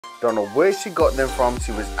Don't know where she got them from.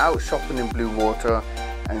 She was out shopping in Blue Water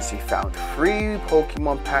and she found 3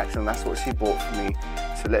 Pokemon packs, and that's what she bought for me.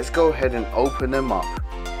 So let's go ahead and open them up.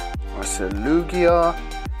 That's a Lugia,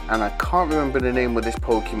 and I can't remember the name of this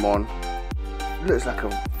Pokemon. It looks like a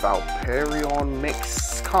Vaporeon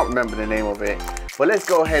mix. Can't remember the name of it. But let's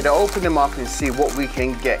go ahead and open them up and see what we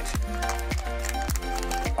can get.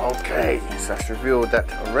 Okay, so that's revealed that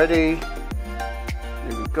already.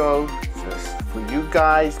 Here we go. So that's for you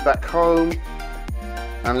guys back home.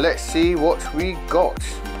 And let's see what we got.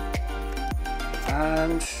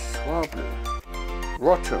 And Swablu.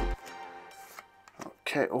 Rotom.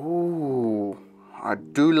 Okay, oh, I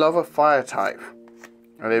do love a fire type.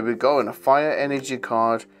 And there we go, and a fire energy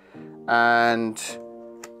card. And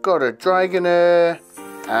got a Dragonair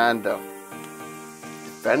and a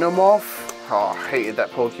Venomoth. Oh, I hated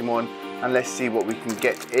that Pokemon. And let's see what we can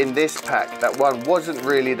get in this pack. That one wasn't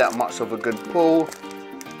really that much of a good pull.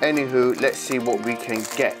 Anywho, let's see what we can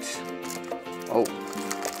get. Oh,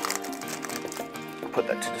 put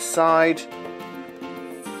that to the side.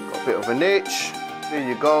 Got a bit of an itch. There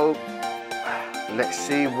you go. Let's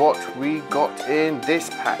see what we got in this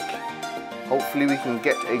pack. Hopefully we can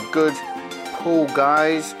get a good pull,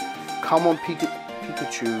 guys. Come on,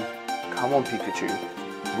 Pikachu. Come on, Pikachu.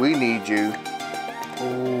 We need you.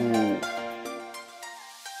 Oh,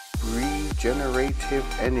 regenerative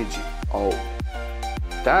energy. Oh,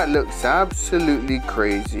 that looks absolutely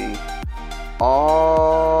crazy.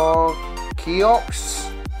 Archeops.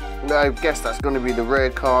 I guess that's going to be the rare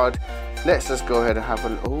card. Let's just go ahead and have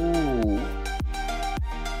a. Oh,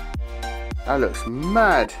 that looks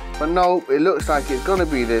mad. But no, it looks like it's going to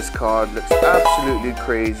be this card. Looks absolutely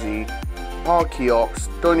crazy. Archeops.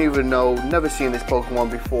 Don't even know. Never seen this Pokemon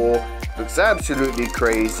before. Looks absolutely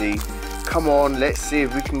crazy. Come on, let's see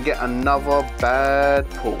if we can get another bad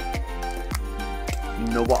pull. You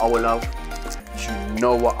know what I would love? You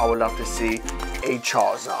know what I would love to see? A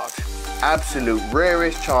Charizard. Absolute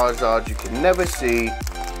rarest Charizard you can never see.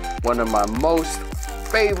 One of my most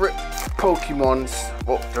favorite Pokemons.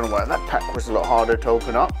 Oh, don't know why that pack was a lot harder to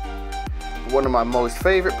open up. One of my most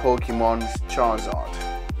favorite Pokemons, Charizard.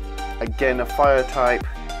 Again, a fire type.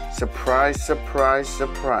 Surprise, surprise,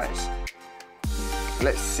 surprise.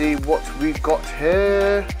 Let's see what we got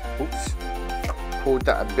here. Oops. Pulled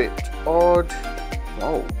that a bit odd.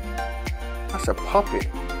 Whoa. That's a puppet.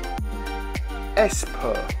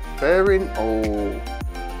 Esper. Fairing. Oh.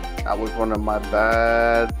 That was one of my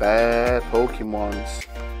bad Pokemons.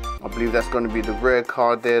 I believe that's going to be the rare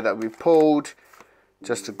card there that we pulled.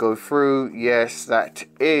 Just to go through. Yes, that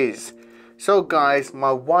is. So guys,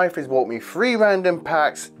 my wife has bought me 3 random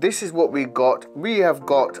packs. This is what we got. We have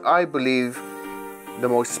got, I believe, the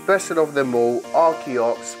most special of them all,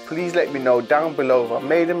 Archeops. Please let me know down below if I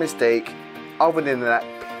made a mistake. Other than that,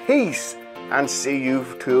 peace and see you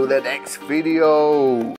till the next video.